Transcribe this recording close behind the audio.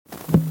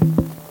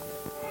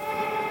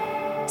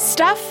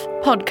Stuff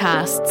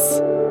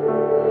Podcasts.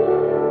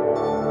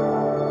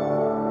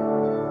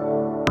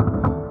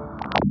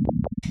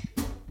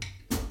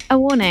 A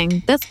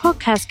warning, this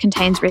podcast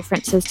contains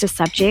references to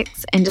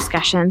subjects and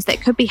discussions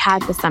that could be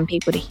hard for some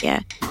people to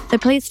hear, so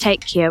please take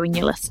care when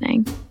you're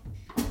listening.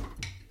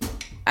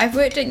 I've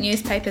worked at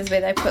newspapers where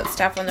they put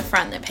stuff on the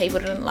front that people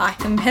didn't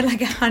like and had like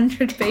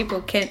 100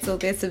 people cancel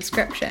their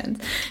subscriptions.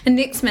 And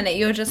next minute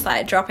you're just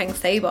like dropping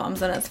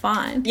C-bombs and it's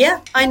fine. Yeah,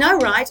 I know,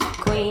 right?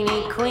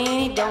 Queenie,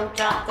 Queenie, don't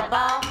drop the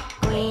ball.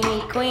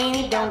 Queenie,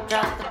 Queenie, don't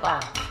drop the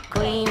ball.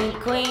 Queenie,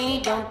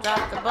 Queenie, don't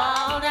drop the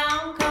ball.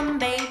 Down come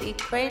baby,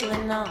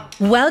 cradling on.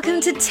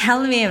 Welcome to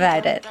Tell Me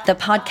About It, the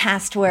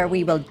podcast where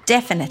we will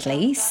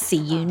definitely see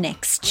you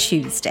next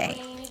Tuesday.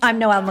 I'm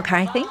Noelle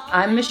McCarthy.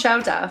 I'm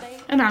Michelle Duff.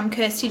 And I'm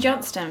Kirsty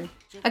Johnston.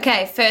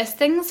 Okay, first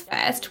things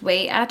first,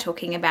 we are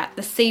talking about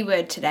the C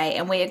word today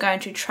and we are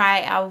going to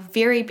try our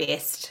very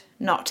best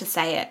not to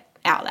say it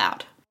out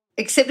loud.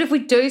 Except if we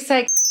do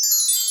say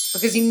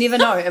because you never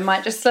know, it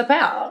might just slip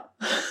out.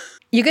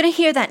 You're going to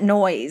hear that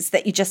noise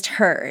that you just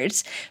heard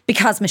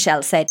because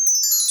Michelle said.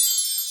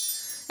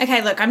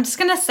 Okay, look, I'm just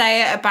going to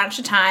say it a bunch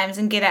of times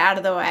and get it out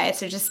of the way,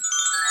 so just...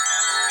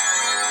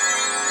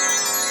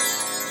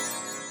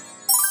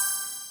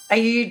 Are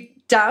you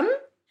done?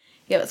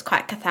 Yeah, it was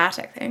quite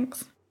cathartic,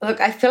 thanks.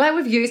 Look, I feel like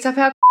we've used up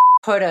our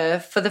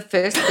quota for the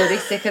first 30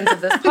 seconds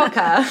of this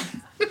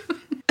podcast.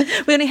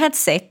 We only had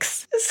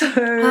 6. So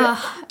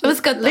it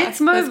was good though. Let's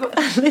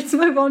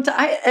move on to...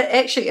 It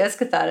actually is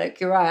cathartic.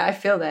 You're right. I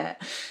feel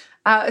that.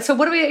 So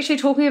what are we actually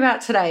talking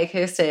about today,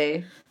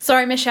 Kirsty?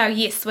 Sorry, Michelle.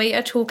 Yes, we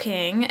are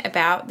talking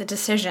about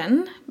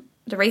the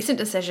recent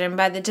decision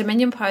by the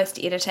Dominion Post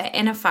editor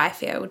Anna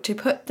Fifield to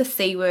put the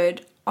C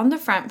word on the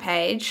front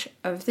page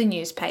of the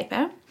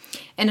newspaper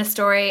in a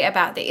story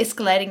about the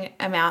escalating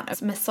amount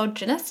of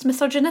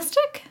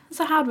misogynistic? It's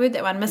a hard word,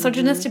 that one.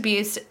 Misogynist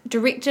abuse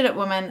directed at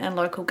women in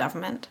local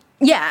government.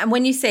 Yeah, and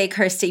when you say,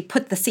 Kirsty,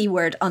 put the C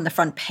word on the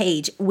front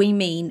page, we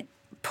mean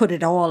put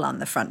it all on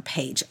the front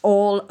page,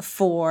 all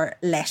 4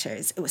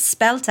 letters. It was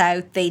spelt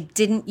out. They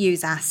didn't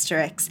use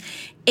asterisks.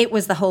 It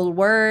was the whole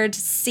word.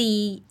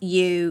 See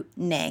you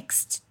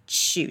next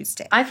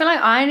Tuesday. I feel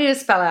like I need to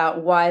spell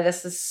out why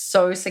this is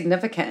so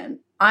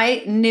significant.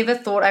 I never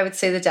thought I would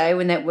see the day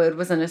when that word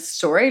was in a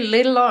story,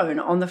 let alone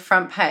on the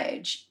front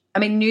page. I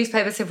mean,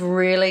 newspapers have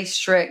really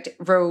strict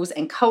rules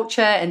and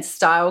culture and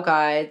style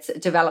guides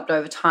developed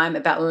over time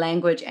about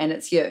language and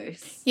its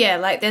use. Yeah,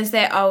 like there's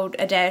that old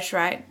adage,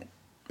 right,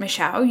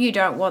 Michelle? You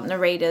don't want the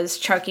readers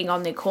choking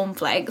on their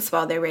cornflakes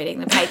while they're reading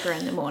the paper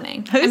in the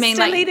morning. Who's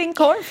still eating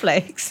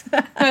cornflakes?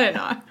 I don't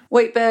know.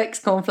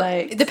 Weet-Bix,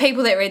 cornflakes. The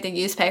people that read the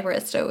newspaper are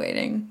still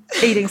eating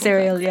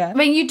cereal, yeah. I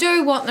mean, you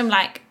do want them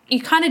you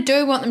kind of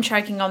do want them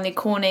choking on their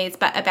cornies,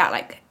 but about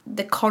like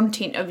the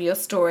content of your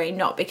story,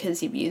 not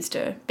because you've used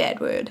a bad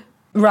word.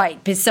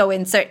 Right. So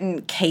in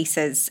certain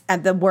cases,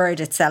 the word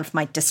itself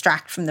might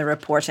distract from the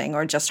reporting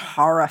or just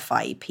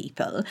horrify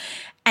people.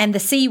 And the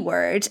C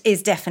word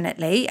is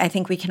definitely, I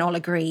think we can all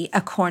agree, a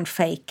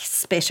cornflake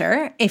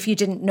spitter if you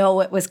didn't know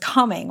it was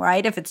coming,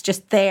 right? If it's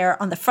just there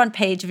on the front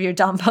page of your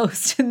Dom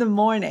Post in the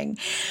morning.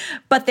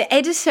 But the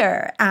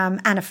editor,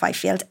 Anna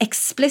Fifield,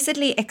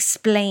 explicitly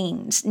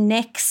explained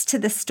next to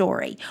the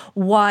story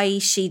why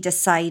she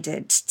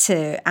decided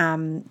to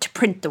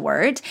print the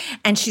word.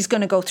 And she's going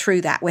to go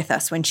through that with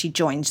us when she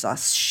joins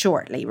us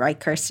shortly, right,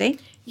 Kirsty?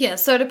 Yeah,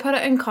 so to put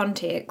it in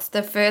context,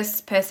 the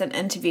first person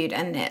interviewed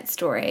in that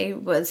story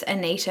was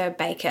Anita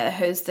Baker,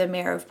 who's the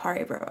mayor of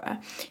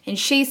Porirua. And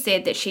she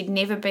said that she'd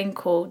never been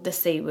called the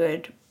C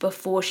word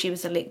before she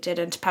was elected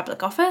into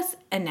public office,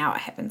 and now it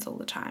happens all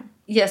the time.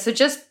 Yeah, so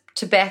just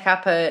to back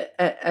up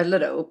a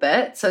little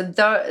bit, so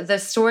the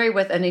story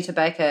with Anita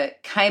Baker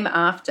came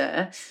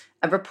after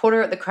a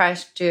reporter at the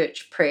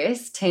Christchurch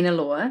Press, Tina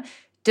Law,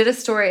 did a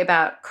story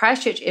about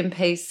Christchurch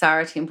MP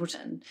Sarah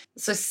Templeton.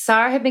 So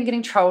Sarah had been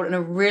getting trolled in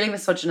a really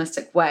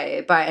misogynistic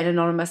way by an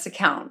anonymous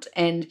account,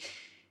 and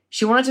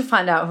she wanted to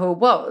find out who it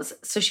was.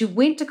 So she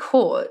went to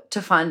court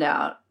to find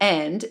out,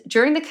 and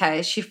during the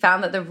case, she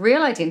found that the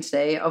real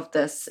identity of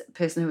this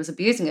person who was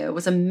abusing her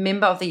was a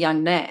member of the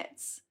Young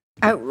Nats.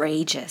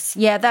 Outrageous.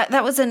 Yeah,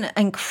 that was an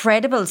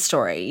incredible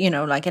story,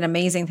 like an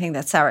amazing thing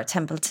that Sarah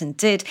Templeton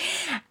did.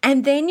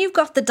 And then you've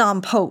got the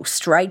Dom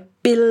Post, right?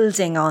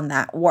 Building on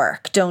that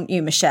work, don't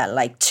you, Michelle?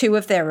 Like 2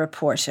 of their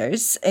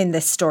reporters in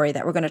this story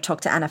that we're going to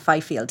talk to Anna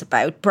Fifield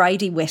about,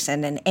 Bridie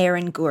Whitten and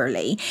Erin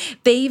Gourley,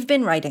 they've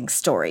been writing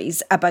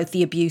stories about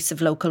the abuse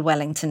of local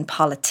Wellington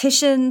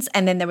politicians.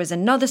 And then there was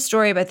another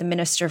story about the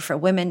Minister for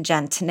Women,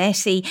 Jan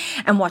Tinetti,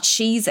 and what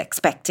she's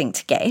expecting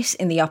to get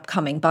in the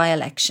upcoming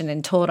by-election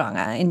in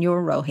Tauranga in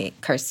your row here,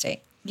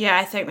 Kirsty. Yeah,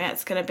 I think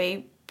that's going to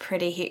be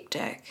pretty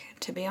hectic,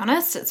 to be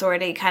honest. It's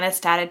already kind of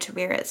started to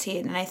rear its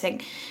head, and I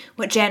think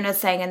what Jan was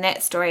saying in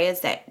that story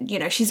is that,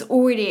 she's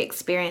already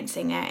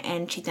experiencing it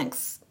and she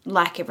thinks,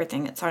 like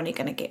everything, it's only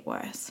going to get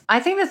worse. I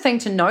think the thing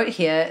to note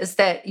here is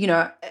that,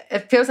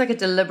 it feels like a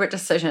deliberate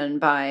decision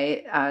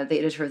by the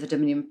editor of the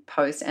Dominion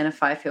Post, Anna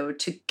Fifield,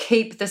 to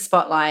keep the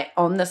spotlight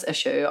on this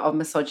issue of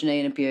misogyny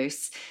and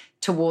abuse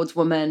towards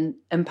women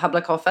in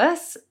public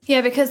office.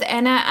 Yeah, because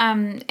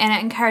Anna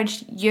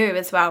encouraged you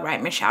as well,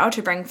 right, Michelle,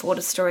 to bring forward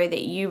a story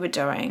that you were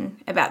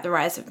doing about the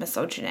rise of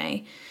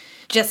misogyny,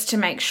 just to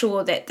make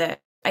sure that the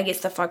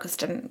focus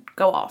didn't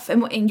go off.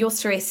 And your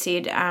story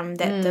said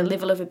that the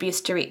level of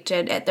abuse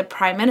directed at the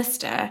Prime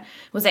Minister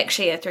was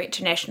actually a threat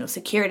to national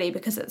security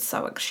because it's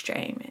so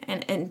extreme.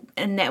 And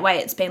in that way,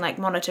 it's been like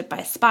monitored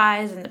by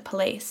spies and the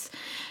police.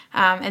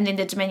 And then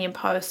the Dominion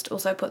Post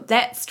also put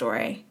that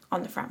story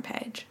on the front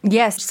page.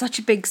 Yes, such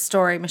a big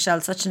story, Michelle,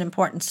 such an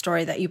important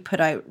story that you put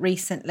out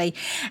recently.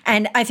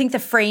 And I think the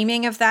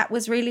framing of that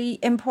was really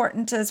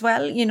important as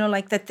well, you know,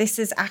 like that this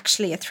is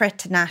actually a threat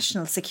to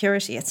national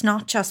security. It's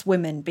not just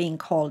women being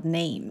called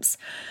names.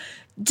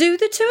 Do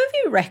the two of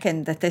you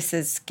reckon that this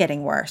is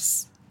getting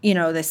worse? You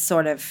know, this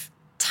sort of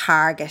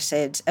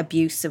targeted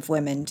abuse of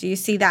women. Do you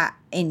see that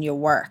in your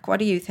work? What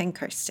do you think,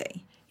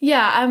 Kirsty?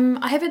 Yeah,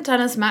 I haven't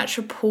done as much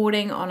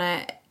reporting on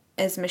it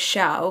as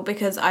Michelle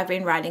because I've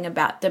been writing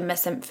about the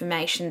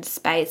misinformation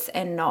space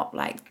and not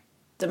like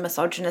the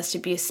misogynist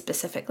abuse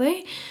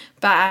specifically.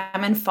 But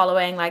in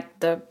following like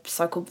the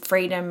so-called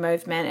freedom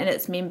movement and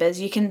its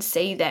members, you can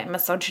see that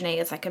misogyny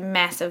is like a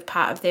massive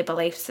part of their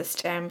belief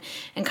system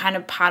and kind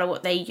of part of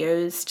what they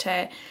use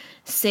to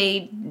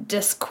see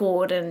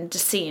discord and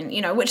dissent,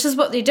 you know, which is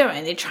what they're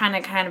doing. They're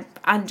trying to kind of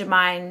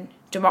undermine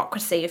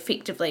democracy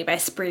effectively by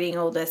spreading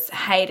all this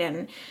hate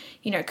and,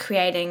 you know,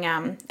 creating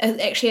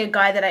actually a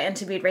guy that I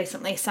interviewed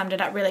recently summed it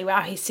up really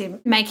well. He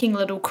said making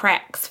little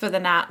cracks for the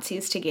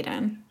Nazis to get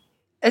in.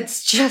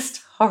 It's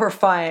just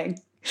horrifying.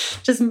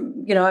 Just,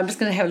 you know, I'm just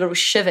going to have a little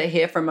shiver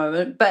here for a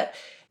moment. But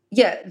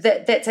yeah,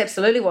 that's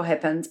absolutely what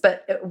happens.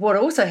 But what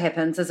also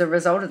happens as a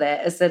result of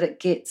that is that it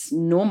gets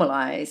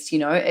normalized, you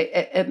know,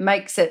 it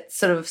makes it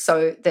sort of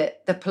so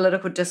that the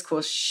political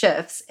discourse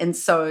shifts. And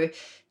so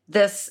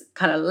this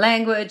kind of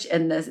language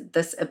and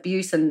this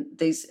abuse and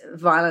these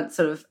violent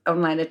sort of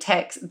online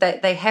attacks,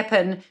 they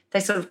happen, they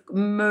sort of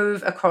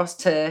move across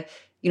to,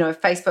 you know,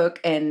 Facebook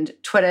and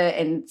Twitter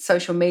and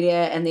social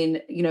media. And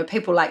then, you know,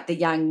 people like the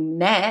young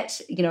Nat,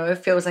 you know,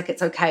 feels like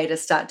it's okay to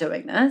start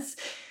doing this.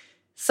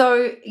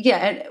 So, yeah,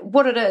 and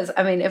what it is,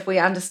 I mean, if we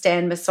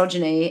understand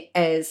misogyny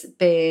as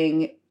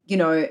being, you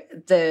know,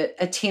 the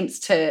attempts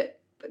to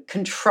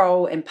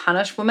control and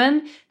punish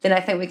women, then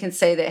I think we can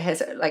see that it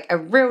has like a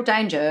real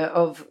danger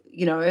of,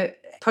 you know,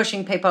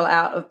 pushing people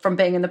out from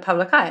being in the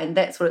public eye, and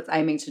that's what it's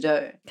aiming to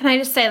do. Can I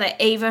just say that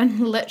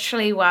even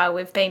literally while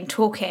we've been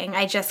talking,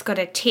 I just got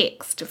a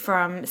text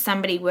from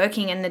somebody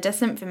working in the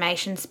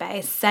disinformation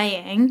space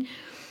saying,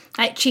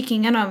 like,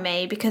 checking in on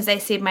me because they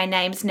said my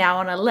name's now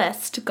on a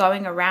list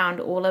going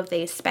around all of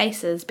these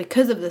spaces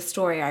because of the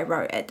story I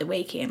wrote at the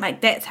weekend.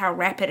 Like, that's how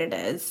rapid it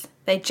is.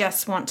 They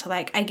just want to,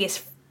 like, I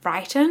guess,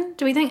 frighten,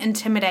 do we think,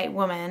 intimidate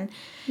women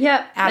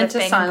out of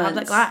being silence in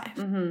public life.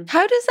 Mm-hmm.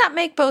 How does that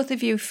make both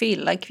of you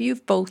feel? Like,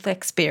 you've both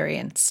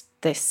experienced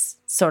this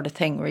sort of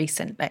thing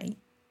recently.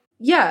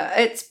 Yeah,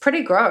 it's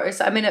pretty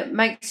gross. I mean, it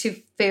makes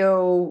you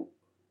feel,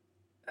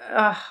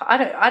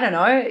 I don't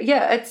know.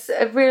 Yeah, it's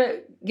a real,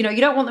 you know,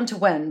 you don't want them to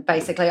win,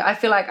 basically. I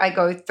feel like I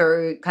go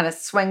through kind of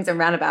swings and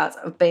roundabouts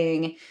of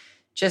being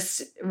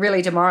just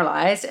really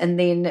demoralized and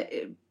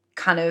then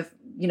kind of,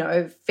 you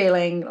know,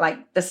 feeling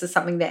like this is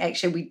something that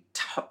actually we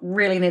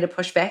really need to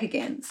push back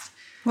against.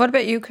 What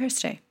about you,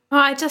 Kirsty? Well,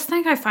 I just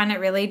think I find it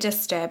really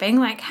disturbing.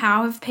 Like,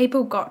 how have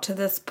people got to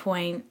this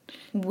point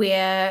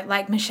where,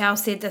 like Michelle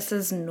said, this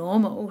is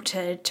normal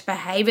to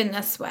behave in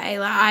this way?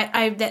 Like,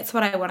 I that's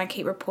what I want to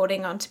keep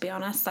reporting on, to be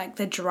honest. Like,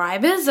 the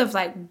drivers of,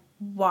 like,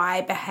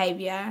 why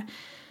behavior,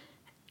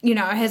 you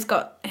know, has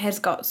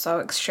got so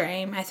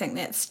extreme. I think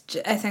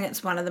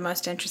it's one of the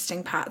most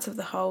interesting parts of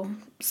the whole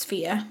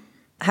sphere.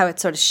 How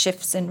it sort of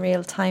shifts in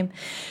real time.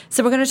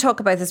 So we're going to talk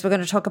about this. We're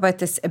going to talk about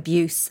this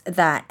abuse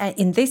that,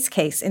 in this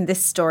case, in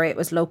this story, it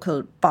was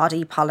local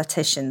body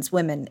politicians,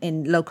 women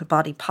in local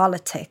body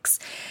politics,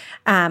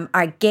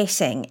 are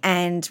getting.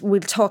 And we'll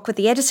talk with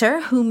the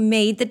editor who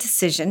made the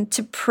decision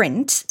to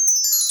print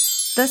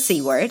the C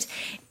word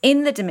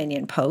in the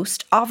Dominion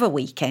Post of a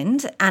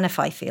weekend. Anna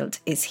Fifield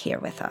is here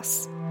with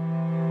us.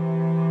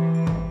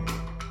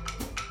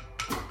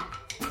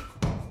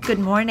 Good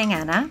morning,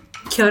 Anna.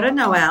 Kia ora,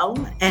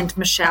 Noelle, and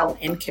Michelle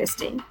and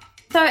Kirsty.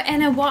 So,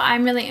 Anna, what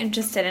I'm really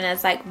interested in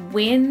is, like,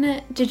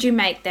 when did you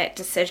make that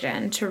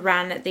decision to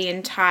run the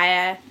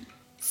entire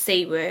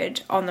C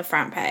word on the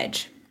front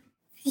page?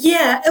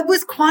 Yeah, it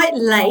was quite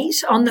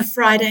late on the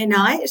Friday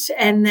night,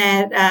 and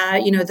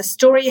that, you know, the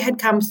story had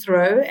come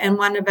through, and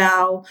one of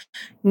our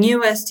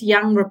newest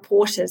young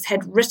reporters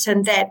had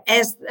written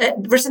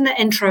the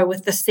intro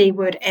with the C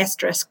word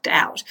asterisked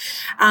out.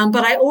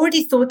 But I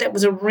already thought that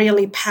was a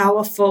really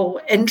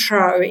powerful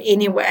intro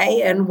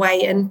anyway, and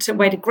way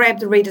to grab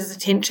the reader's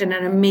attention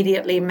and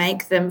immediately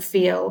make them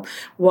feel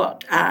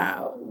what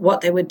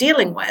they were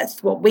dealing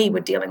with, what we were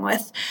dealing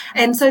with.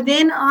 And so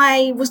then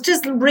I was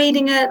just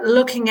reading it,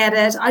 looking at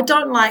it, that I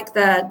don't like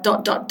the ...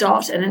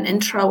 in an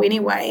intro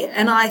anyway.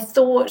 And I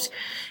thought,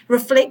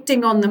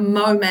 reflecting on the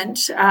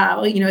moment,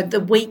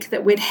 the week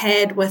that we'd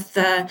had with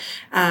the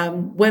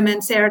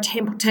women, Sarah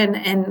Templeton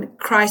and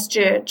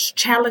Christchurch,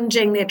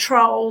 challenging their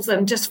trolls,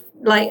 and just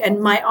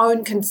and my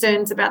own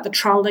concerns about the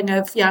trolling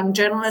of young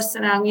journalists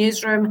in our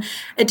newsroom,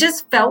 it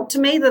just felt to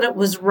me that it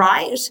was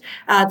right.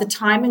 The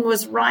timing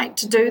was right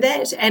to do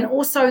that. And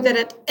also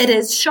that it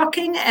is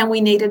shocking, and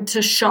we needed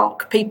to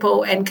shock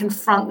people and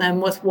confront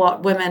them with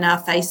what women are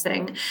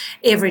facing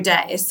every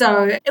day.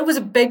 So it was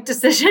a big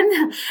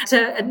decision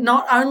to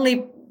not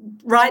only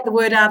write the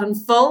word out in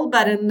full,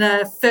 but in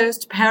the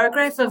first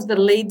paragraph of the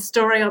lead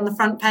story on the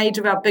front page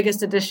of our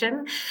biggest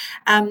edition.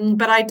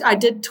 But I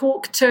did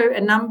talk to a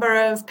number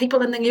of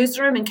people in the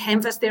newsroom and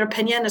canvass their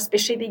opinion,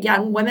 especially the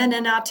young women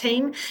in our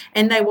team,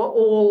 and they were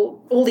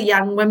all the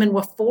young women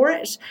were for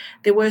it.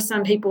 There were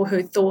some people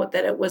who thought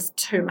that it was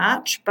too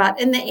much, but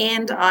in the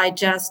end, I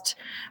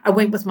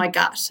went with my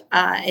gut,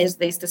 as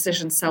these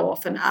decisions so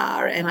often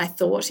are, and I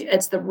thought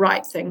it's the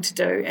right thing to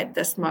do at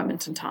this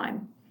moment in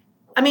time.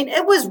 I mean,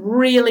 it was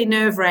really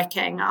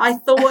nerve-wracking. I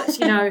thought,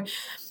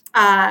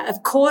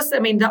 of course,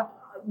 the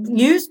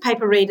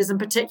newspaper readers in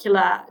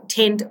particular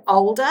tend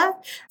older.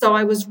 So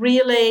I was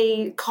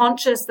really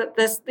conscious that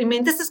this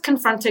is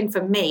confronting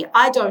for me.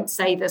 I don't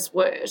say this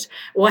word,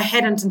 or I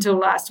hadn't until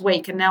last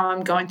week, and now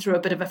I'm going through a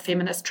bit of a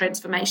feminist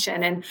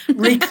transformation and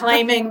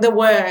reclaiming the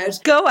word.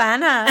 Go,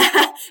 Anna.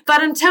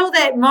 But until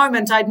that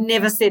moment, I'd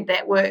never said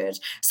that word.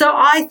 So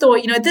I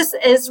thought, this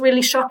is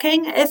really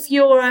shocking. If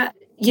you're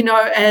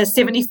a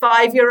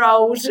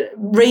 75-year-old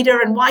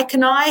reader in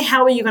Waikanae,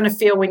 how are you going to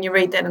feel when you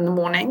read that in the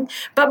morning?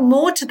 But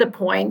more to the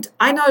point,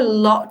 I know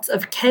lots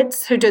of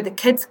kids who do the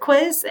kids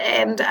quiz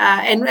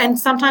and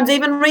sometimes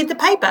even read the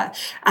paper.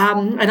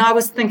 And I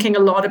was thinking a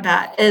lot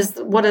about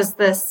what is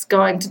this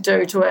going to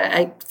do to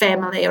a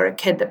family or a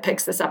kid that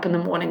picks this up in the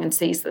morning and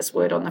sees this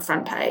word on the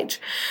front page.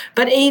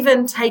 But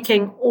even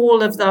taking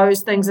all of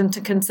those things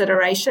into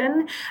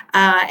consideration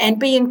and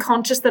being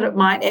conscious that it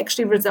might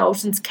actually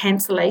result in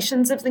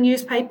cancellations of the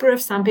newspaper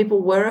if some people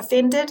were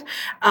offended,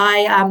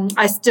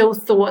 I still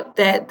thought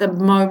that the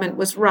moment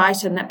was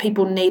right and that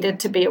people needed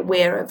to be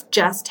aware of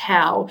just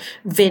how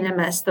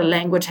venomous the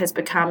language has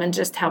become and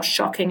just how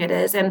shocking it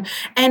is.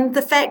 And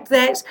the fact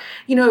that,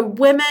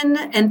 women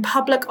in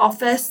public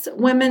office,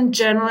 women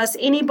journalists,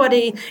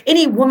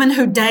 any woman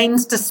who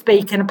deigns to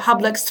speak in a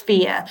public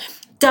sphere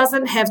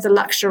doesn't have the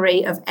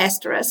luxury of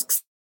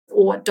asterisks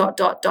or ...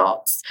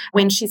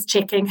 when she's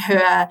checking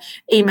her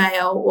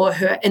email or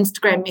her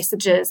Instagram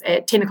messages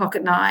at 10 o'clock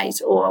at night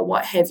or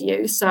what have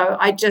you. So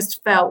I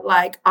just felt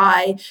like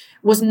I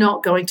was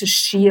not going to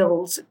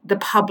shield the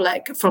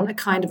public from the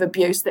kind of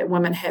abuse that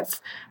women have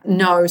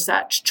no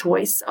such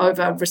choice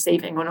over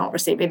receiving or not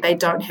receiving. They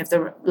don't have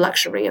the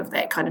luxury of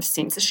that kind of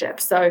censorship.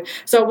 So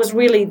it was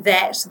really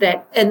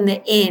that in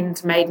the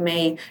end made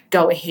me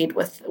go ahead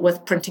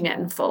with printing it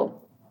in full.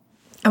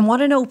 And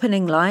what an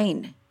opening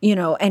line.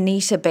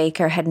 Anita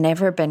Baker had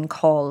never been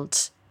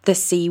called the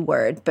C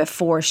word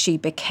before she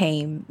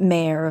became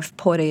mayor of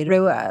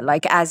Porirua.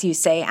 Like, as you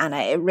say, Anna,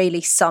 it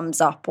really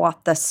sums up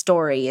what the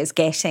story is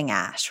getting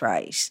at,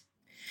 right?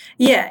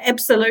 Yeah,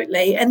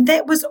 absolutely. And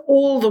that was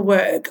all the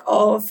work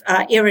of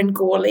Erin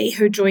Gorley,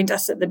 who joined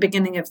us at the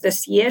beginning of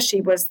this year. She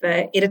was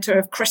the editor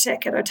of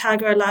Critic at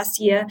Otago last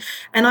year.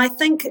 And I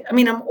think,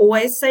 I'm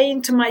always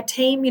saying to my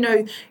team,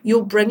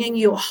 you're bringing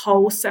your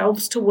whole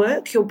selves to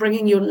work. You're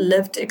bringing your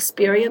lived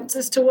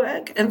experiences to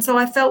work. And so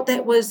I felt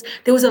there was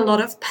a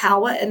lot of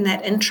power in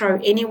that intro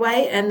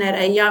anyway, and that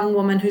a young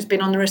woman who's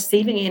been on the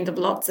receiving end of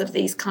lots of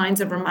these kinds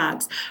of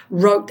remarks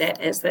wrote that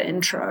as the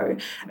intro.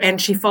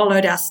 And she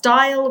followed our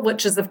style,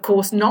 which is, of course,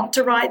 not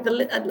to write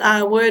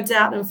the words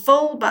out in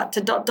full, but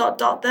to ...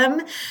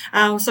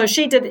 them. So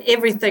she did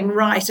everything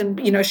right,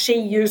 and she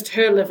used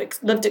her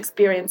lived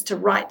experience to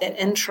write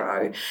that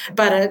intro.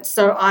 But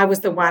so I was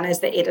the one as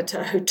the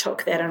editor who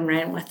took that and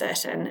ran with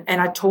it, and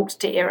I talked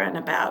to Erin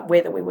about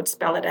whether we would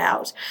spell it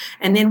out.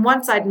 And then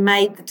once I'd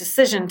made the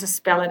decision to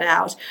spell it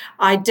out,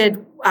 I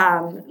did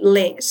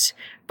let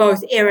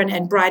both Erin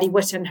and Bridie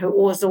Whitten, who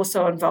was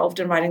also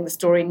involved in writing the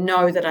story,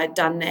 know that I'd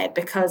done that,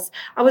 because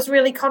I was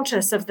really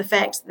conscious of the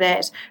fact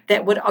that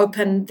that would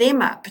open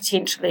them up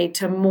potentially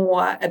to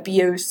more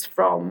abuse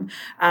from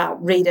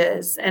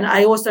readers. And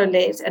I also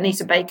let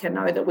Anita Baker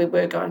know that we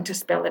were going to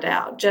spell it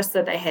out, just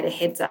so they had a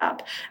heads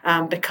up,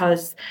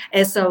 because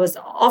as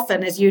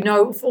often as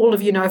all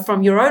of you know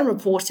from your own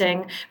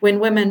reporting, when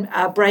women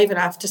are brave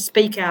enough to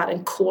speak out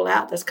and call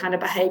out this kind of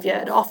behaviour,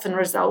 it often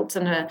results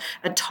in a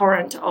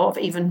torrent of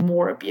even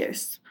more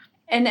abuse.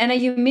 And Anna,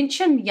 you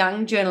mentioned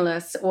young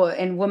journalists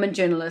and women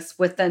journalists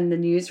within the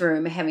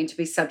newsroom having to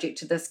be subject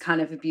to this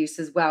kind of abuse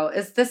as well.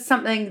 Is this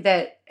something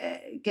that,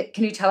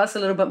 can you tell us a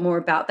little bit more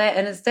about that?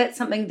 And is that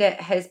something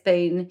that has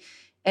been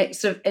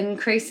sort of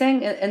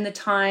increasing in the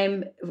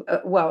time,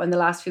 in the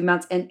last few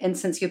months and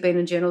since you've been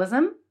in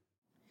journalism?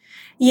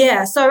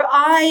 Yeah, so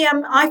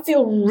I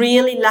feel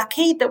really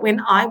lucky that when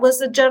I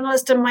was a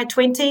journalist in my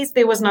 20s,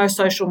 there was no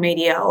social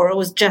media, or it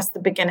was just the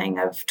beginning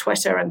of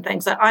Twitter and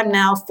things. So I'm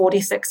now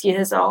 46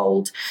 years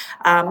old.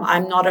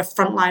 I'm not a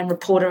frontline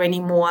reporter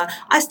anymore.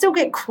 I still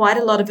get quite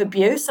a lot of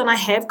abuse, and I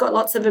have got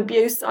lots of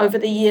abuse over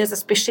the years,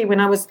 especially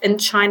when I was in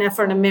China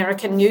for an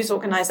American news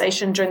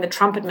organization during the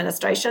Trump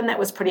administration. That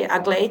was pretty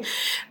ugly.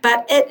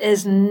 But it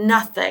is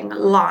nothing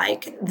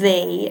like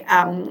the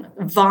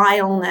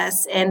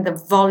vileness and the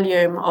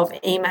volume of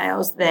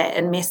emails that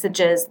and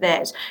messages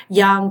that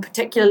young,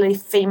 particularly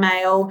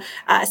female,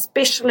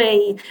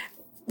 especially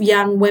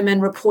young women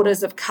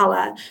reporters of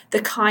colour,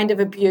 the kind of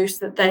abuse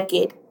that they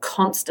get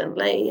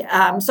constantly.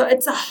 So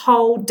it's a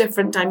whole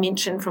different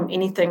dimension from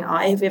anything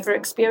I have ever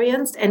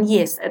experienced. And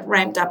yes, it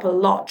ramped up a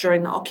lot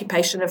during the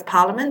occupation of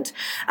Parliament,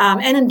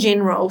 and in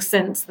general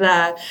since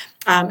the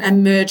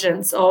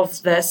emergence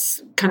of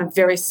this kind of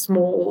very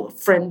small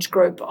fringe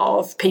group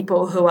of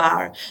people who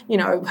are,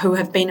 who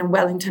have been in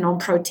Wellington on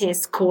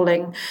protests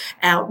calling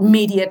out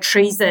media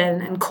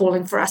treason and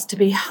calling for us to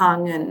be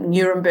hung and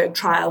Nuremberg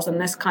trials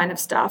and this kind of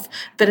stuff.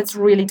 But it's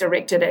really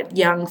directed at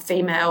young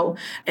female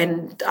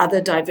and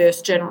other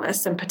diverse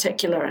journalists in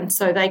particular. And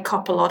so they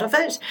cop a lot of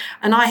it.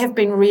 And I have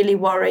been really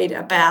worried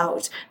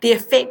about the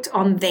effect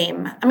on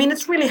them. I mean,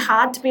 it's really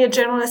hard to be a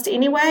journalist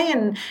anyway,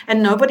 and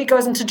nobody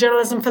goes into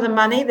journalism for the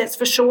money, that's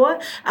for sure.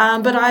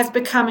 But I've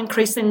become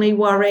increasingly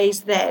worried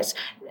that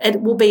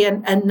it will be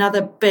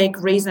another big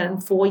reason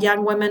for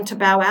young women to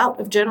bow out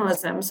of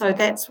journalism. So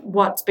that's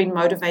what's been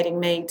motivating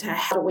me to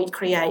how do we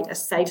create a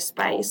safe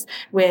space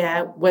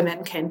where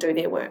women can do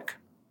their work.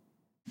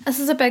 This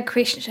is a big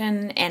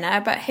question,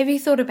 Anna, but have you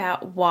thought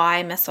about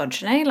why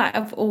misogyny? Like,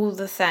 of all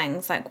the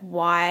things, like,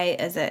 why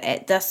is it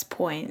at this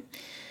point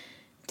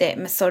that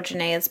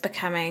misogyny is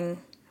becoming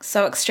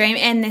so extreme?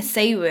 And the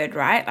C word,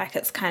 right? Like,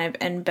 it's kind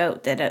of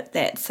inbuilt that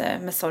that's a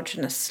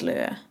misogynist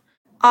slur.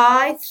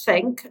 I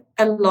think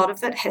a lot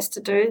of it has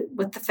to do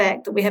with the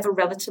fact that we have a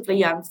relatively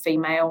young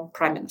female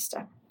Prime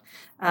Minister.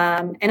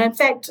 And in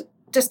fact,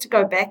 just to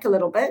go back a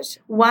little bit,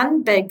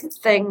 one big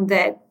thing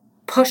that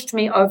pushed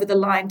me over the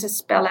line to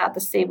spell out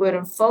the C word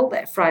in full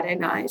that Friday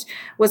night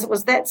was it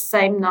was that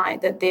same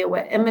night that there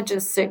were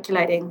images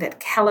circulating that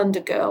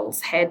Calendar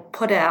Girls had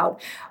put out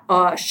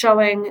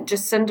showing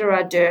Jacinda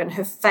Ardern,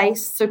 her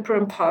face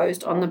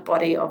superimposed on the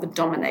body of a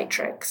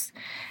dominatrix.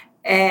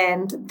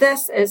 And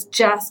this is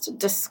just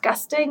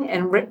disgusting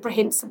and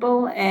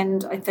reprehensible,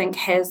 and I think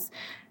has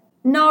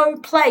no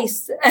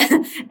place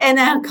in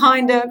our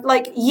kind of,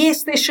 like,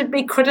 yes, there should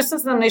be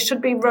criticism, there should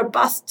be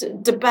robust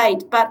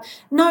debate, but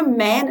no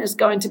man is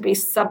going to be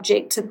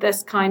subject to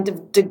this kind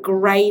of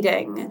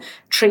degrading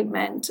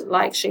treatment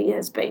like she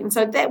has been.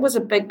 So that was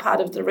a big part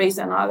of the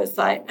reason I was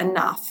like,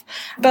 enough.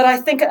 But I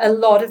think a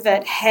lot of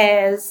it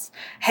has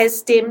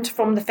stemmed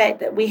from the fact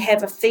that we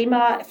have a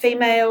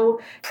female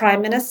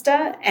Prime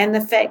Minister, and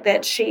the fact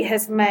that she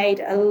has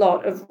made a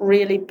lot of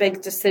really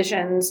big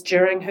decisions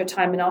during her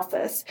time in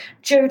office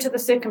due to the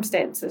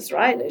circumstances,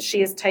 right? She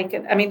has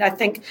taken, I mean, I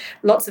think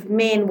lots of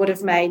men would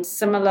have made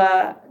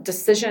similar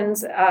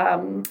decisions,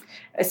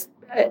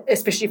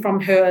 especially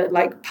from her,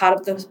 like, part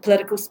of the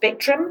political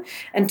spectrum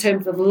in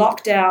terms of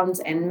lockdowns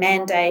and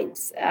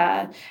mandates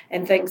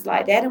and things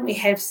like that. And we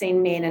have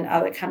seen men in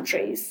other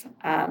countries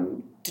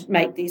to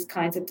make these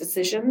kinds of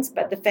decisions.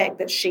 But the fact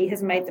that she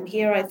has made them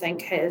here, I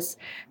think, has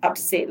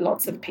upset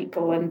lots of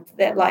people. And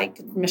that,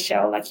 like,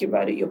 Michelle, like you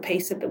wrote at your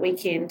piece at the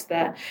weekend,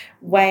 the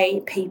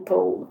way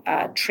people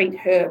treat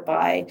her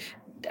by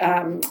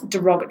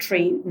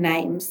derogatory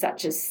names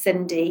such as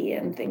Cindy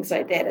and things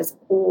like that is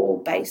all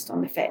based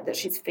on the fact that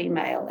she's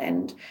female.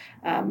 And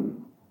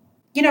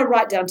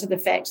right down to the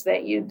fact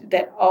that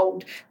that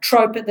old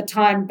trope at the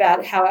time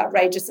about how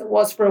outrageous it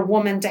was for a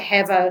woman to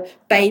have a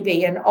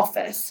baby in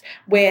office,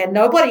 where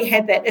nobody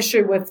had that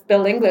issue with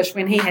Bill English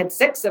when he had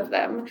 6 of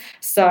them.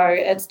 So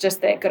it's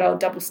just that good old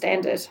double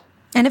standard.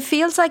 And it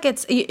feels like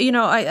it's,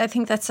 I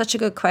think that's such a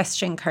good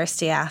question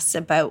Kirsty asked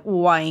about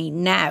why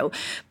now.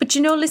 But,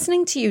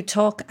 listening to you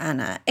talk,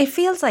 Anna, it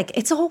feels like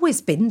it's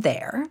always been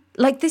there.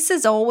 Like, this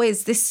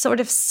sort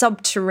of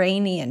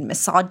subterranean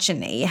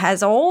misogyny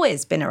has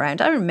always been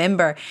around. I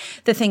remember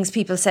the things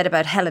people said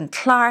about Helen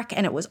Clark,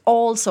 and it was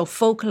all so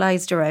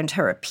focalised around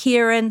her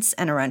appearance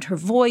and around her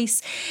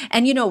voice,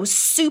 and,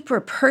 super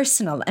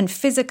personal and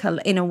physical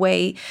in a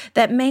way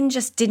that men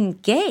just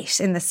didn't get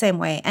in the same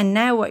way. And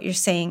now what you're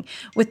saying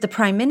with the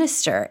Prime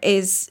Minister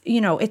is,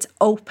 it's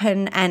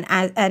open and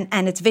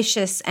it's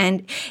vicious,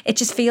 and it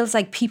just feels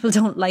like people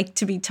don't like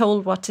to be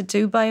told what to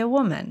do by a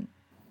woman.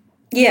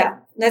 Yeah,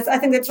 I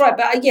think that's right.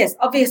 But yes,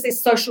 obviously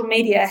social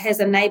media has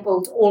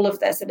enabled all of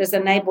this. It has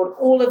enabled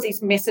all of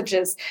these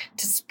messages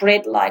to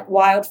spread like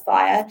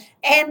wildfire,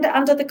 and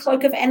under the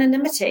cloak of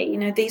anonymity.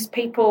 These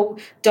people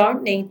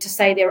don't need to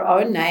say their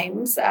own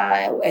names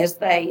as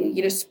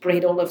they,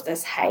 spread all of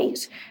this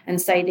hate and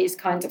say these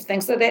kinds of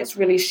things. So that's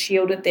really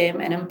shielded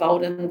them and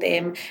emboldened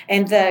them,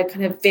 and the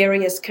kind of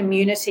various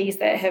communities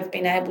that have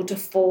been able to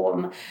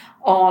form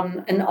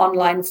in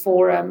online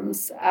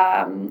forums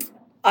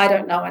I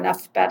don't know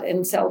enough about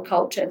incel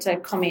culture to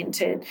comment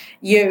to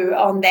you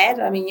on that.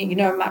 I mean, you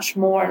know much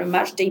more and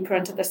much deeper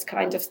into this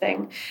kind of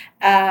thing.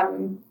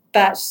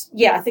 But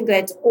yeah, I think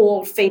that's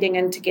all feeding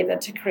in together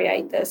to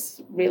create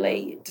this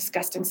really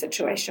disgusting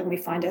situation we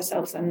find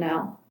ourselves in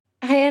now.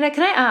 Hey, Anna,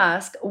 can I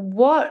ask,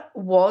 what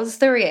was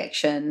the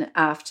reaction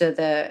after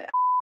the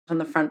on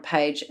the front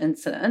page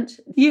incident?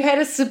 You had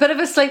a bit of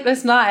a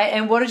sleepless night,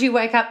 and what did you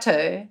wake up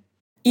to?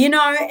 You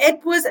know,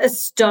 it was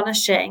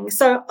astonishing.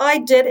 So I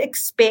did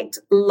expect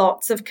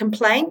lots of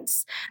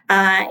complaints,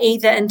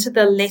 either into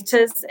the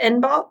letters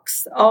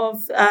inbox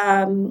of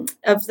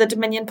the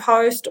Dominion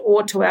Post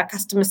or to our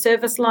customer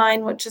service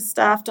line, which is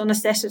staffed on a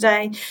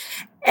Saturday.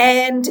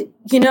 And,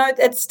 you know,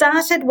 it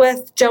started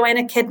with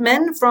Joanna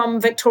Kidman from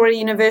Victoria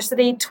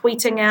University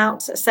tweeting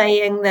out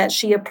saying that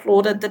she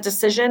applauded the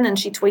decision, and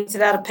she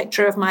tweeted out a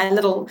picture of my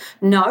little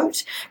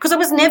note, because I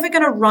was never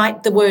going to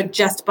write the word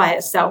just by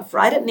itself,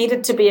 right? It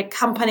needed to be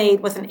accompanied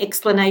with an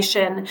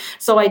explanation.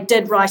 So I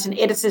did write an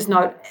editor's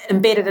note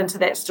embedded into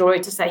that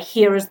story to say,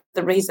 here is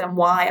the reason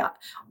why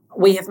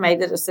we have made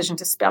the decision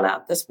to spell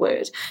out this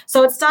word.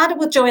 So it started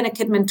with Joanna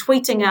Kidman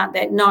tweeting out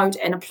that note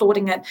and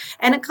applauding it,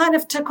 and it kind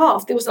of took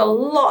off. There was a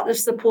lot of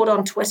support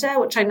on Twitter,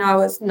 which I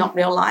know is not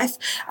real life,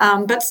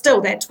 but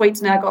still that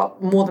tweet's now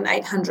got more than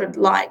 800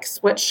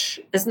 likes, which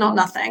is not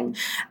nothing.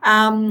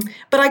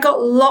 But I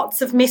got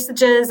lots of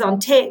messages on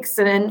text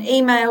and in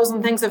emails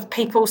and things of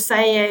people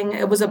saying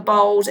it was a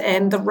bold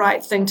and the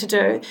right thing to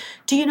do.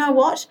 Do you know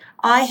what?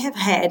 I have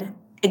had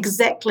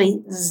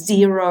exactly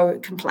 0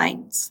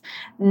 complaints.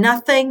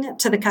 Nothing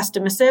to the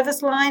customer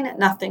service line,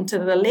 nothing to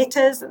the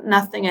letters,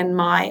 nothing in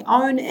my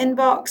own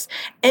inbox.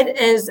 It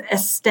is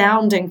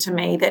astounding to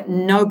me that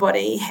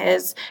nobody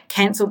has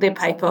cancelled their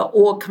paper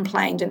or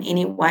complained in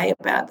any way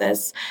about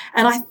this.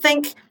 And I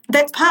think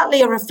that's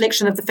partly a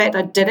reflection of the fact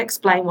I did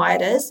explain why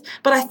it is,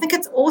 but I think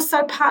it's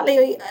also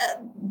partly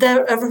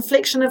a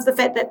reflection of the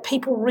fact that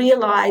people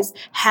realise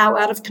how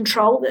out of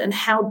control and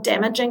how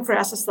damaging for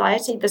our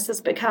society this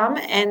has become,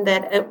 and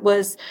that it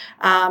was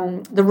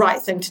the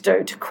right thing to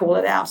do to call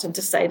it out and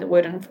to say the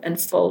word in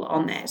full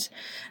on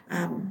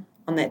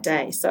that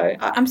day. So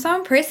I'm so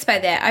impressed by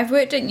that. I've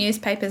worked at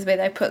newspapers where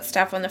they put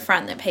stuff on the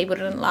front that people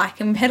didn't like,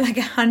 and we had like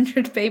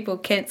 100 people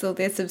cancel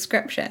their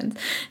subscriptions,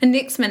 and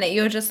next minute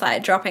you're just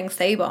like dropping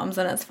C-bombs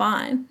and it's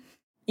fine.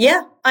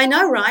 Yeah, I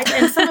know, right?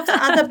 And some of the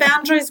other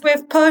boundaries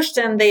we've pushed,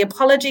 and the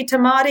apology to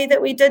Māori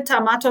that we did,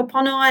 Tamato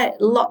Ponoai,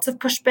 lots of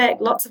pushback,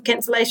 lots of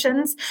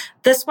cancellations.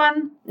 This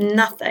one,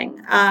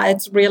 nothing.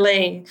 It's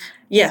really,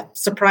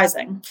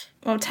 surprising.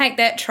 Well, take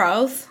that,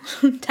 trolls.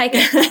 Take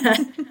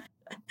it.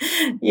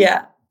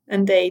 Yeah.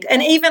 Indeed.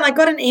 And even I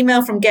got an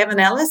email from Gavin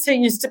Ellis, who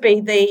used to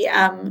be the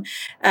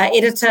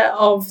editor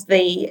of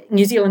the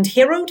New Zealand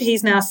Herald.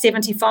 He's now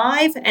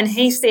 75, and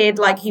he said,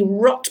 like, he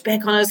rocked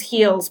back on his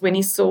heels when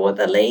he saw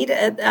the lead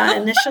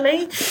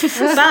initially.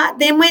 But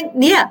then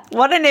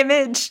What an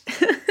image.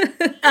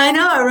 I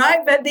know, right?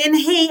 But then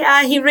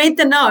he read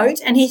the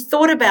note and he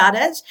thought about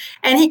it,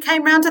 and he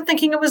came round to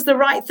thinking it was the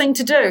right thing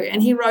to do.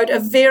 And he wrote a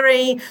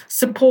very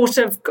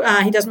supportive,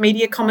 he does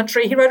media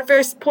commentary, he wrote a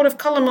very supportive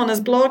column on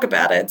his blog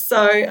about it.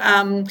 So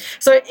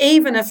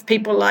even if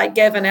people like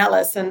Gavin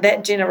Ellis and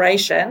that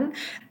generation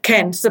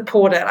can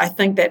support it, I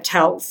think that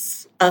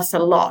tells us a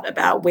lot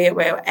about where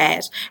we're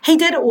at. He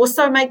did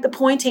also make the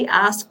point, he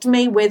asked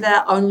me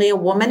whether only a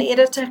woman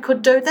editor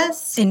could do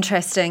this.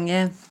 Interesting,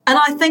 yeah. And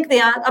I think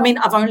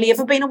I've only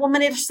ever been a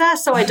woman editor,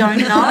 so I don't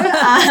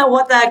know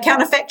what the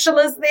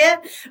counterfactual is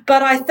there.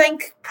 But I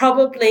think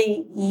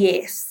probably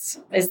yes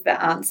is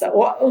the answer.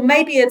 Or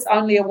maybe it's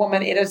only a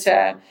woman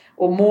editor,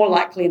 or more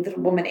likely that a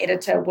woman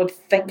editor would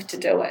think to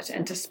do it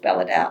and to spell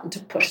it out and to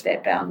push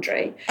that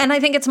boundary. And I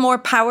think it's more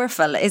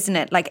powerful, isn't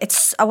it? Like,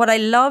 it's what I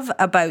love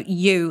about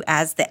you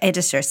as the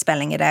editor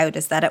spelling it out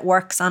is that it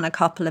works on a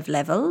couple of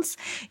levels.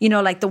 You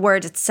know, like the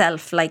word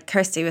itself, like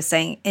Kirsty was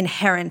saying,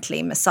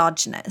 inherently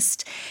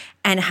misogynist,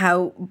 and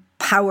how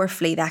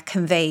powerfully that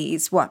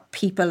conveys what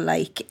people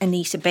like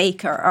Anita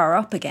Baker are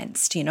up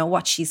against, you know,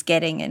 what she's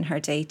getting in her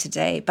day to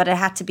day. But it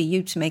had to be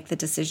you to make the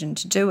decision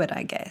to do it,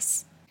 I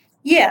guess.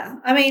 Yeah,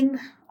 I mean,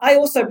 I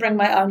also bring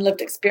my own lived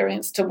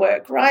experience to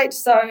work, right?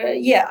 So,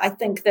 I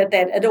think that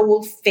it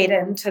all fed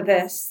into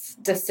this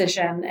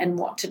decision and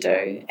what to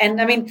do.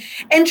 And I mean,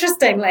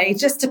 interestingly,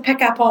 just to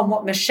pick up on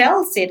what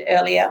Michelle said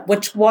earlier,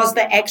 which was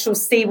the actual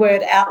C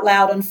word out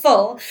loud and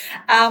full,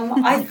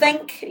 I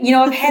think,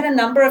 I've had a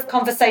number of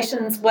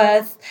conversations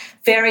with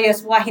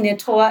various wahine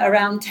toa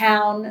around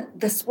town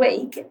this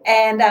week,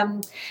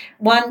 and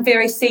one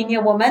very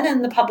senior woman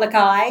in the public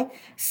eye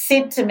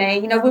said to me,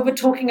 we were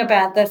talking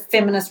about the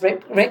feminist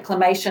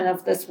reclamation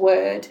of this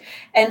word,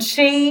 and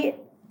she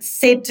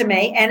said to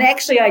me, and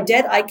actually I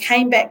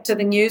came back to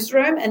the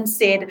newsroom and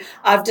said,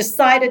 I've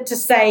decided to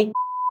say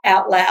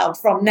out loud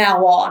from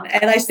now on.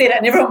 And I said it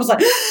and everyone was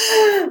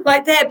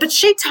like that. But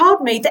she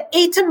told me the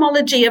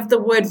etymology of the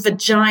word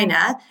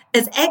vagina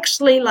is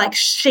actually like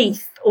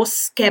sheath or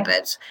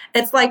scabbard.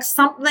 It's like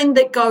something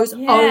that goes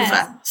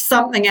over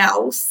something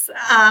else.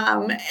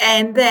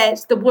 And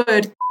that the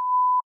word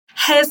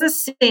has a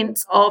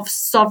sense of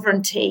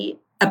sovereignty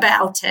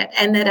about it,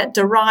 and that it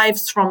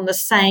derives from the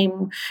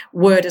same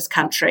word as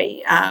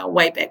country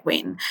way back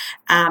when.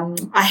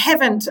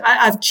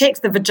 I've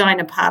checked the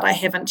vagina part, I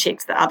haven't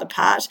checked the other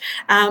part.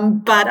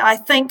 But I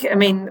think,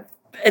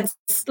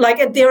 it's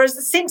like there is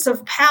a sense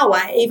of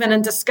power even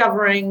in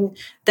discovering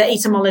the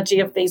etymology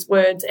of these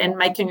words and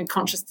making a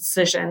conscious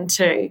decision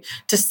to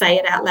say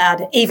it out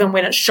loud, even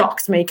when it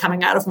shocks me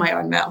coming out of my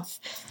own mouth.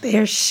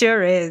 There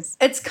sure is.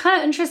 It's kind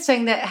of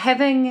interesting that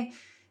having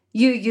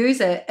you use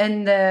it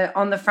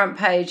on the front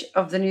page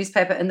of the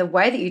newspaper in the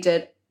way that you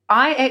did.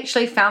 I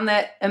actually found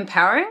that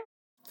empowering.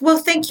 Well,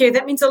 thank you.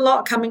 That means a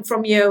lot coming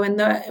from you.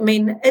 And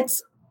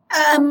it's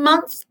a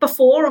month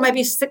before, or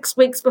maybe 6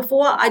 weeks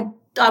before,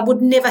 I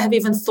would never have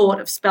even thought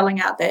of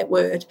spelling out that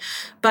word.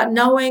 But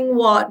knowing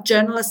what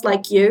journalists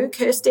like you,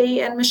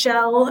 Kirsty and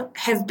Michelle,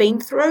 have been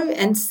through,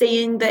 and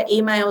seeing the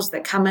emails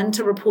that come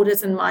into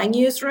reporters in my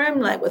newsroom,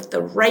 like with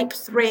the rape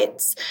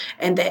threats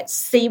and that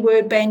C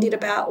word bandied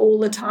about all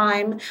the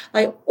time,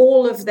 like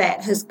all of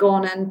that has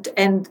gone,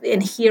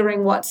 and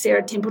hearing what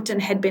Sarah Templeton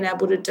had been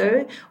able to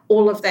do,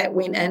 all of that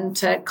went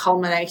into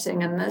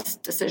culminating in this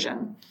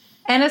decision.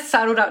 Anna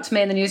sidled up to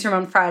me in the newsroom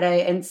on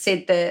Friday and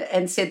said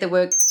the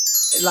word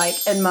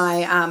like in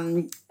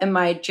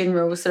my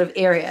general sort of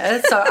area.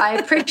 So I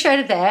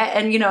appreciated that,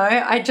 and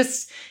I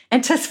just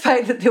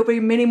anticipate that there'll be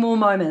many more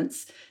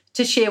moments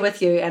to share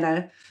with you,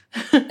 Anna.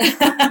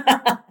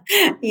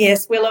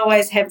 Yes, we'll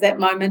always have that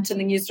moment in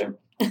the newsroom.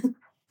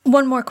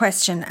 One more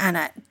question,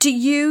 Anna. Do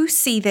you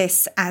see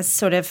this as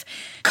sort of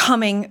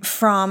coming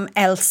from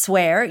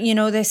elsewhere?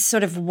 This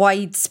sort of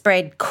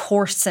widespread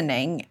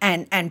coarsening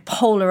and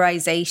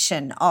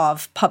polarization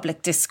of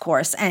public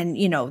discourse and,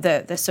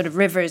 the sort of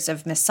rivers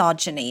of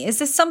misogyny. Is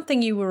this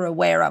something you were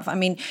aware of? I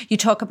mean, you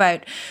talk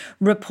about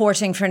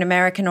reporting for an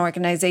American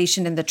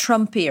organization in the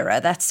Trump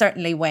era. That's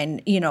certainly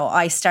when,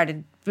 I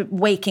started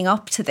waking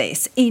up to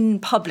this in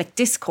public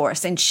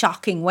discourse in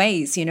shocking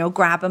ways,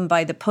 grab him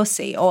by the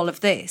pussy, all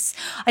of this.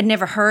 I'd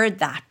never heard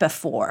that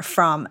before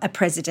from a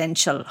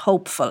presidential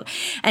hopeful.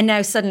 And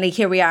now suddenly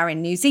here we are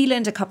in New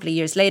Zealand a couple of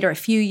years later, a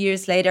few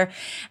years later,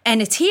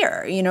 and it's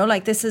here,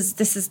 this is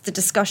the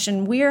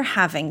discussion we're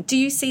having. Do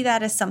you see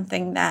that as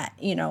something that,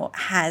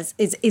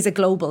 is a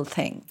global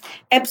thing?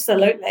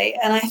 Absolutely.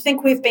 And I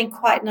think we've been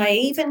quite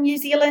naive in New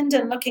Zealand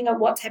and looking at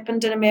what's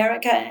happened in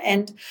America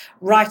and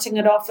writing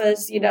it off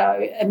as,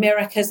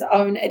 America's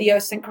own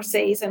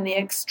idiosyncrasies and the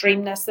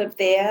extremeness of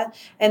their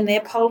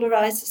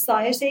polarized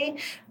society.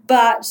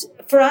 But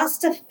for us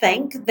to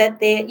think that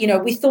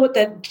we thought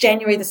that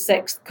January the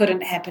 6th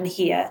couldn't happen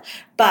here,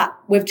 but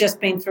we've just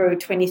been through a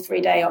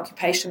 23-day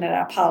occupation at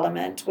our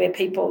parliament where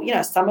people,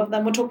 some of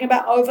them were talking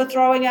about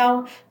overthrowing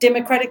our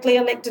democratically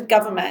elected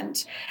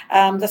government.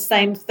 The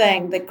same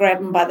thing, the grab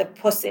 'em by the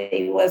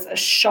pussy was a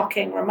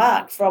shocking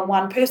remark from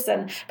one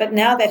person, but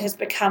now that has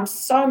become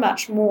so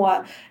much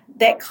more,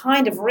 that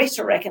kind of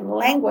rhetoric and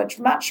language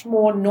much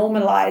more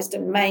normalized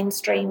and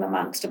mainstream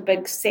amongst a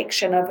big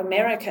section of the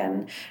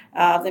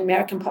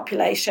American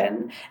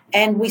population.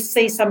 And we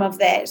see some of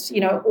that,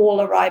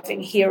 all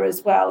arriving here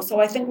as well. So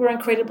I think we're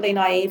incredibly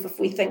naive if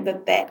we think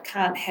that that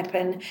can't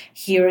happen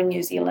here in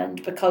New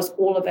Zealand, because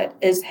all of it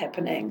is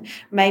happening.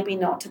 Maybe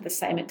not to the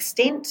same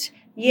extent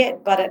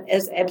yet, but it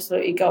is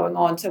absolutely going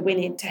on. So we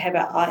need to have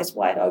our eyes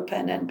wide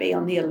open and be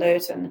on the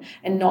alert and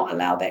not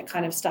allow that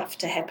kind of stuff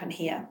to happen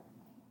here.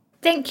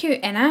 Thank you,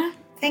 Anna.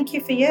 Thank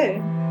you for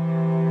you.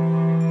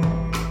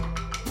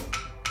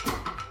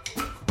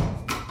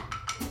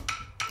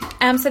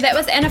 So that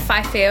was Anna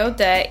Fifield,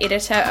 the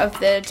editor of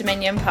the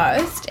Dominion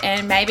Post,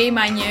 and maybe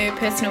my new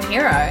personal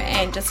hero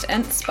and just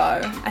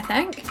inspo, I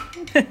think.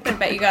 What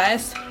about you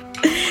guys?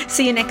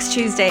 See you next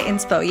Tuesday,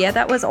 Inspo. Yeah,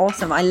 that was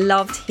awesome. I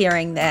loved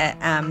hearing the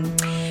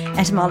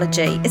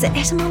etymology. Is it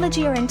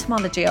etymology or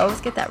entomology? I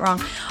always get that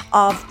wrong.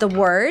 Of the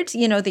word,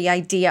 the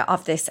idea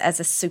of this as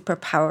a super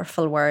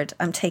powerful word.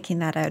 I'm taking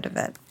that out of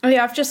it. Oh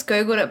yeah, I've just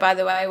Googled it, by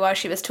the way, while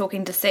she was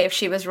talking to see if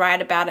she was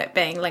right about it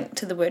being linked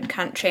to the word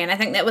country. And I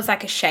think that was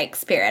like a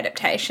Shakespeare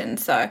adaptation.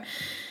 So,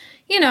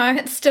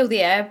 it's still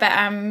there. But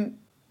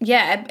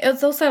yeah, it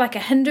was also like a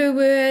Hindu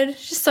word.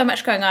 Just so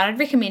much going on. I'd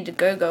recommend to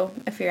Google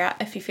if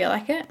you feel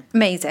like it.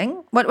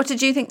 Amazing. What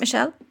did you think,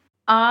 Michelle?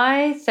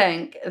 I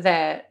think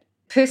that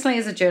personally,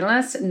 as a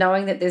journalist,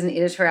 knowing that there's an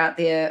editor out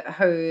there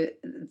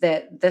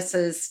that this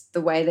is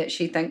the way that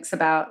she thinks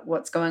about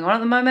what's going on at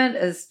the moment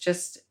is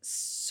just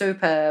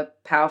super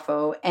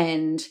powerful.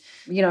 And,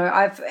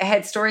 I've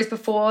had stories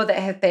before that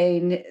have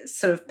been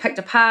sort of picked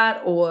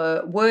apart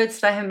or words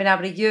that I haven't been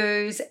able to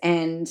use.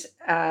 And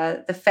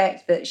the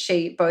fact that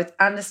she both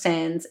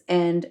understands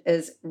and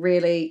is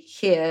really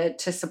here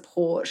to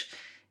support,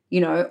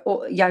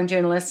 young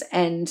journalists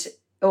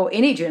or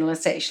any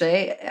journalists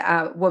actually,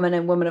 women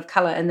and women of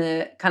colour, in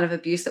the kind of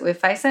abuse that we're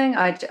facing.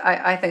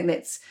 I think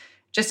that's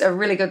just a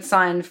really good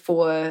sign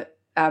for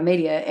our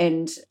media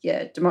and,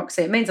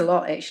 democracy. It means a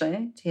lot,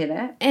 actually, to hear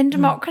that. And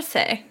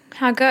democracy.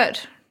 How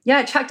good. Yeah,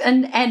 I chucked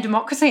and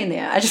democracy in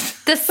there.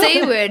 The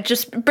C word,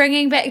 just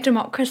bringing back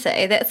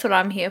democracy. That's what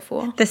I'm here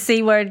for. The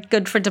C word,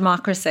 good for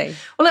democracy.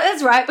 Well, it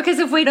is, right? Because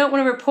if we don't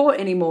want to report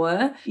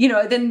anymore,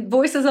 then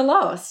voices are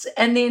lost.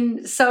 And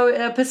then,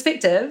 so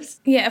perspectives.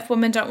 Yeah, if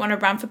women don't want to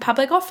run for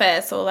public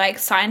office or like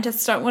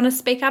scientists don't want to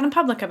speak out in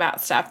public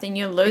about stuff, then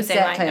you're losing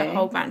like a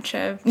whole bunch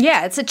of...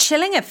 Yeah, it's a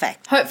chilling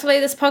effect.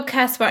 Hopefully this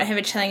podcast won't have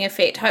a chilling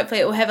effect.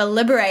 Hopefully it will have a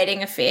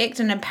liberating effect,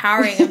 an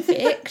empowering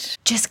effect.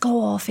 Just go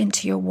off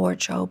into your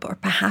wardrobe or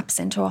perhaps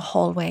into a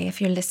hallway if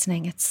you're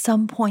listening at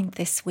some point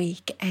this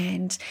week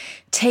and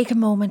take a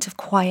moment of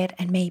quiet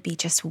and maybe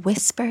just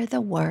whisper the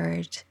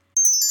word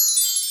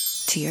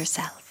to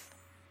yourself.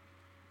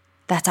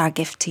 That's our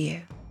gift to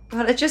you.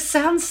 God, it just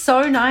sounds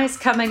so nice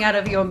coming out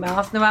of your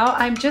mouth, Noelle.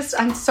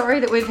 I'm sorry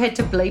that we've had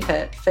to bleep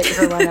it for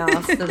everyone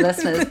else, the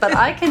listeners, but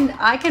I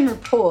can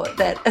report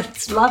that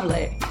it's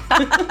lovely.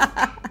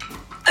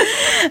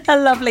 A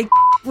lovely.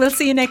 We'll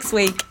see you next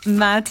week.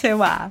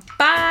 Matua.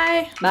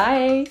 Bye.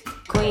 Bye.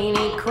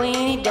 Queenie,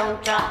 Queenie,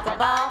 don't drop the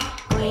ball.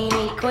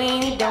 Queenie,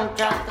 Queenie, don't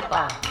drop the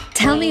ball.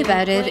 Tell Me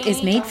About It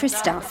is made for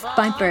Stuff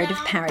by Bird of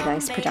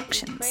Paradise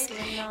Productions.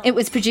 It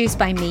was produced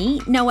by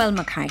me, Noelle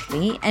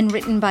McCarthy, and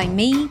written by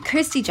me,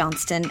 Kirsty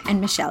Johnston, and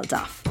Michelle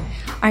Duff.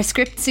 Our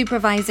script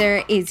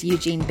supervisor is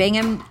Eugene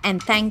Bingham,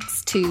 and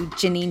thanks to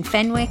Janine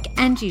Fenwick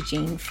and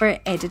Eugene for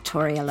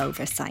editorial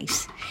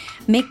oversight.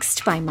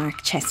 Mixed by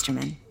Mark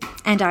Chesterman.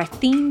 And our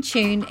theme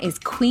tune is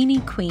Queenie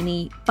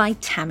Queenie by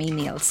Tammy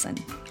Nielsen,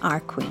 our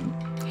queen.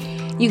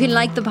 You can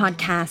like the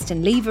podcast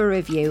and leave a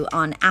review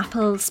on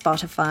Apple,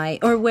 Spotify,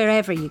 or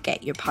wherever you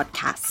get your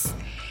podcasts.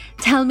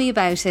 Tell Me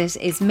About It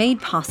is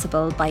made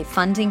possible by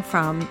funding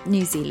from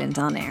New Zealand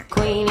On Air.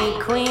 Queenie,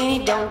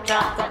 Queenie, don't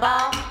drop the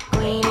ball.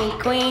 Queenie,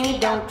 Queenie,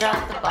 don't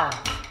drop the ball.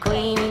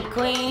 Queenie,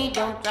 Queenie,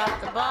 don't drop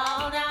the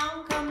ball.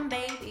 Down come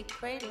baby,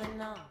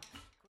 cradling on.